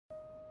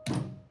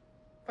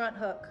Front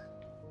hook.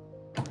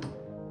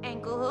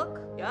 Ankle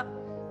hook. Yep.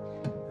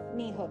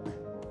 Knee hook.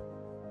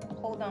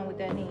 Hold on with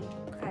that knee.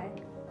 Okay.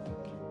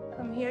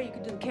 From here, you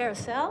can do the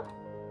carousel.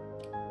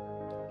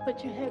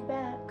 Put your head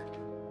back.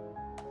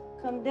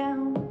 Come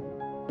down.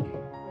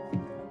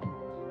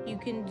 You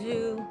can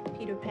do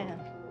Peter Pan.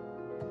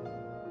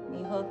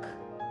 Knee hook.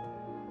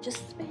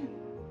 Just spin.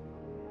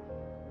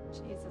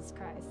 Jesus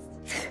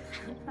Christ.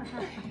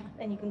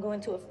 Then you can go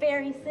into a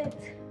fairy sit.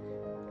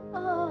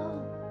 Oh.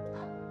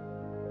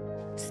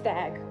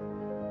 Stag.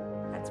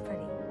 That's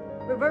pretty.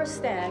 Reverse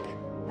stag.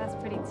 That's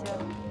pretty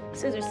too.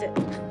 Scissor sit.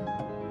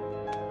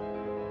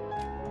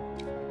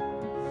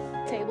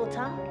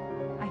 Tabletop.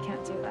 I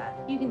can't do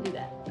that. You can do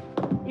that.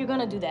 You're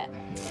gonna do that.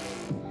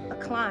 A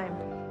climb.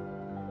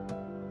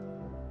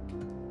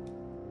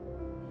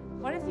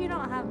 What if you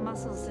don't have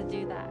muscles to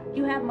do that?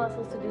 You have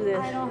muscles to do this.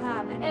 I don't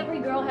have any. Every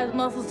girl has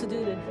muscles to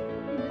do this.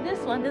 This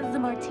one, this is a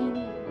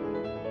martini.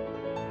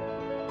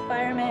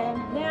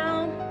 Fireman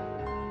down.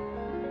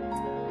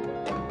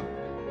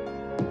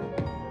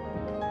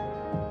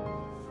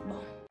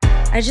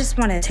 I just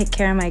want to take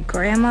care of my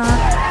grandma.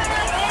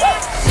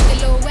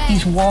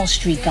 These Wall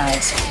Street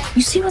guys.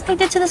 You see what they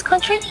did to this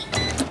country?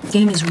 The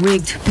game is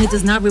rigged, and it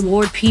does not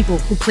reward people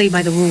who play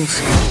by the rules.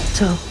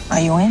 So, are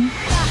you in?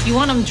 You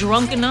want them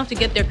drunk enough to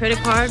get their credit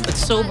card, but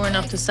sober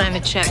enough to sign the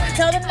check.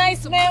 Tell the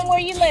nice man where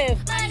you live.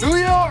 New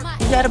York!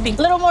 You gotta be a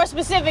little more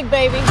specific,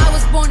 baby. I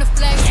was born to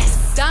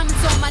flex,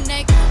 diamonds on my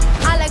neck.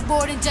 I like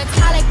boarding jets,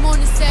 I like more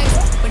than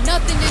sex. But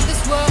nothing in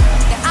this world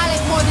that I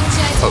like more than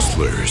checks.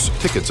 Hustlers.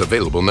 Tickets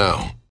available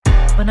now.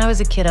 When I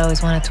was a kid, I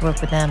always wanted to work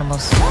with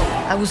animals.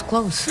 I was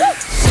close.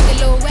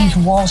 These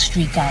Wall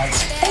Street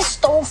guys. They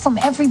stole from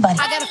everybody.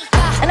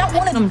 And not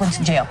one of them went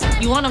to jail.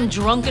 You want them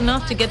drunk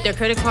enough to get their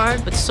credit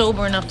card, but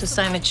sober enough to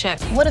sign the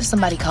check. What if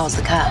somebody calls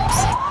the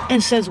cops?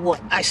 And says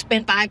what? I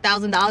spent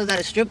 $5,000 at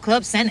a strip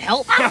club, send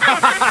help?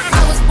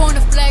 I was born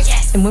to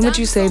flex. And when would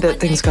you say that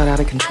things got out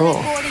of control?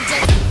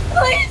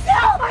 Please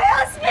help my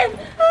husband!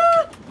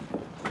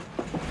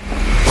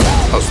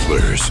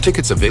 Hustlers.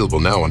 Tickets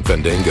available now on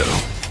Fandango.